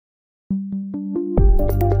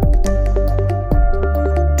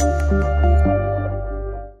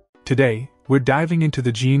Today, we're diving into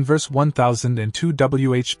the Geneverse 1002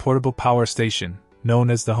 WH portable power station, known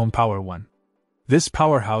as the HomePower 1. This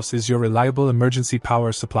powerhouse is your reliable emergency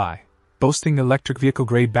power supply, boasting electric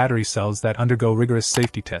vehicle-grade battery cells that undergo rigorous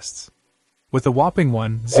safety tests. With a whopping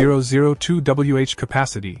 1002 WH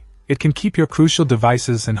capacity, it can keep your crucial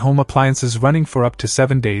devices and home appliances running for up to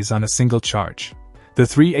 7 days on a single charge. The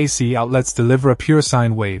 3 AC outlets deliver a pure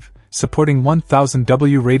sine wave, supporting 1000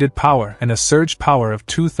 W rated power and a surge power of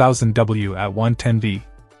 2000 W at 110V.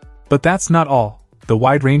 But that's not all. The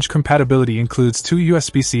wide-range compatibility includes 2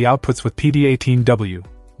 USB-C outputs with PD18W,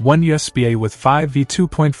 1 USB-A with 5V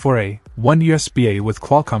 2.4A, 1 USB-A with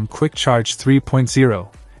Qualcomm Quick Charge 3.0,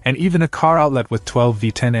 and even a car outlet with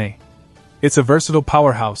 12V 10A. It's a versatile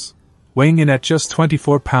powerhouse. Weighing in at just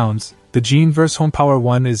 24 pounds, the Geneverse HomePower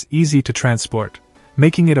 1 is easy to transport,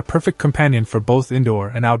 making it a perfect companion for both indoor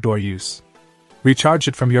and outdoor use. Recharge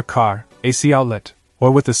it from your car, AC outlet,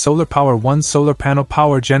 or with the Solar Power 1 solar panel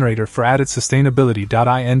power generator for added sustainability.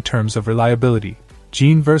 In terms of reliability,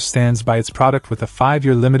 Geneverse stands by its product with a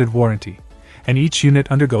 5-year limited warranty, and each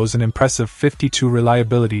unit undergoes an impressive 52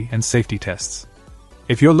 reliability and safety tests.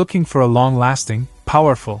 If you're looking for a long-lasting,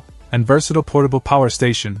 powerful, and versatile portable power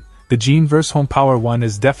station, the Geneverse HomePower 1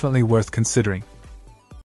 is definitely worth considering.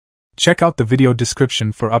 Check out the video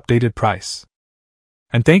description for updated price.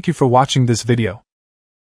 And thank you for watching this video.